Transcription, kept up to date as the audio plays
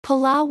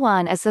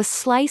Palawan is a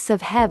slice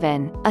of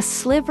heaven, a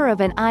sliver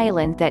of an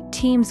island that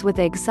teems with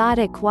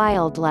exotic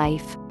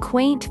wildlife,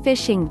 quaint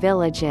fishing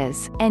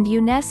villages, and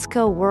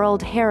UNESCO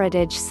World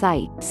Heritage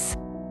Sites.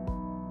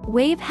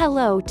 Wave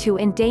hello to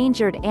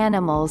endangered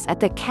animals at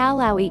the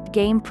Calauit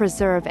Game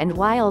Preserve and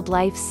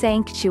Wildlife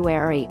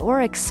Sanctuary,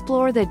 or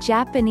explore the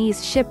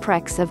Japanese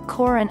shipwrecks of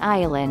Coron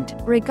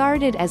Island,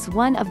 regarded as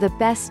one of the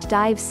best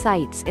dive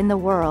sites in the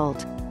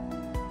world.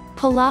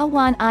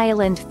 Palawan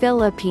Island,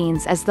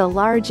 Philippines is the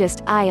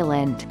largest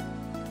island.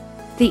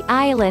 The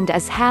island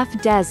is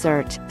half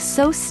desert,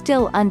 so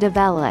still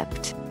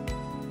undeveloped.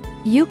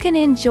 You can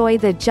enjoy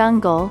the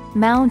jungle,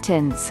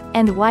 mountains,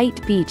 and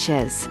white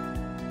beaches.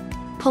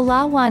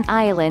 Palawan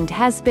Island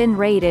has been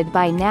rated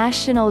by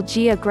National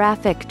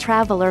Geographic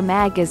Traveler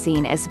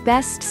magazine as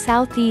Best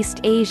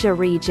Southeast Asia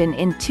Region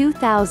in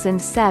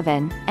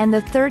 2007, and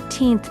the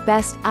 13th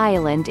best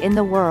island in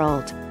the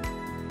world.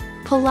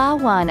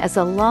 Palawan is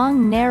a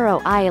long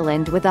narrow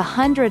island with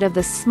 100 of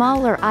the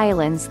smaller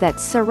islands that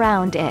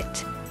surround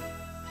it.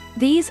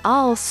 These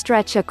all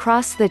stretch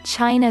across the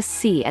China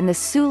Sea and the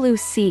Sulu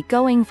Sea,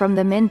 going from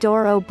the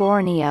Mindoro,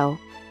 Borneo.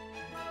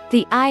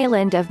 The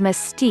island of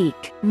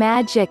mystique,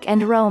 magic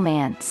and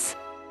romance.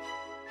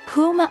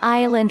 Huma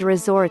Island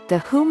Resort. The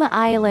Huma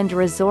Island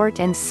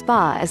Resort and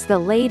Spa is the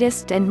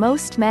latest and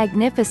most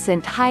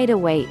magnificent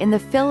hideaway in the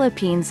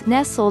Philippines,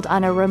 nestled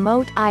on a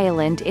remote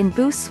island in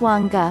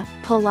Busuanga,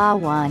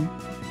 Palawan.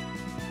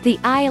 The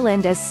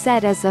island is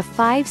set as a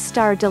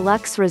 5-star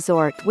deluxe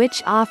resort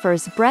which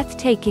offers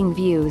breathtaking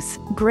views,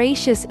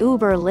 gracious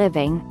Uber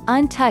living,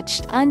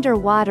 untouched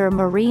underwater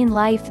marine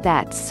life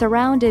that's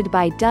surrounded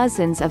by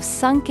dozens of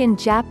sunken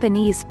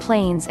Japanese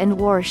planes and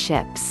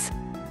warships.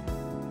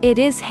 It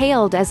is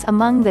hailed as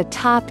among the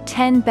top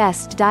 10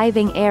 best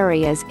diving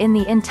areas in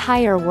the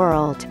entire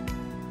world.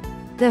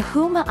 The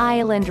Huma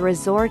Island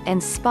Resort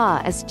and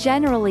Spa is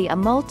generally a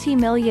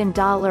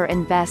multi-million-dollar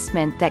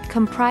investment that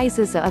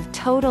comprises of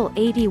total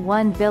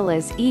 81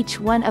 villas, each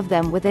one of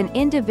them with an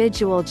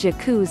individual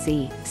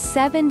jacuzzi,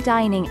 7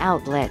 dining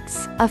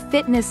outlets, a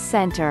fitness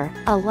center,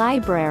 a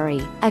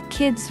library, a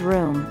kids'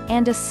 room,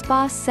 and a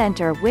spa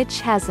center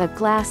which has a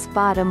glass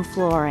bottom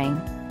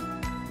flooring.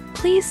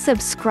 Please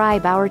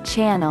subscribe our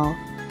channel.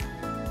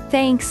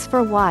 Thanks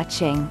for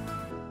watching.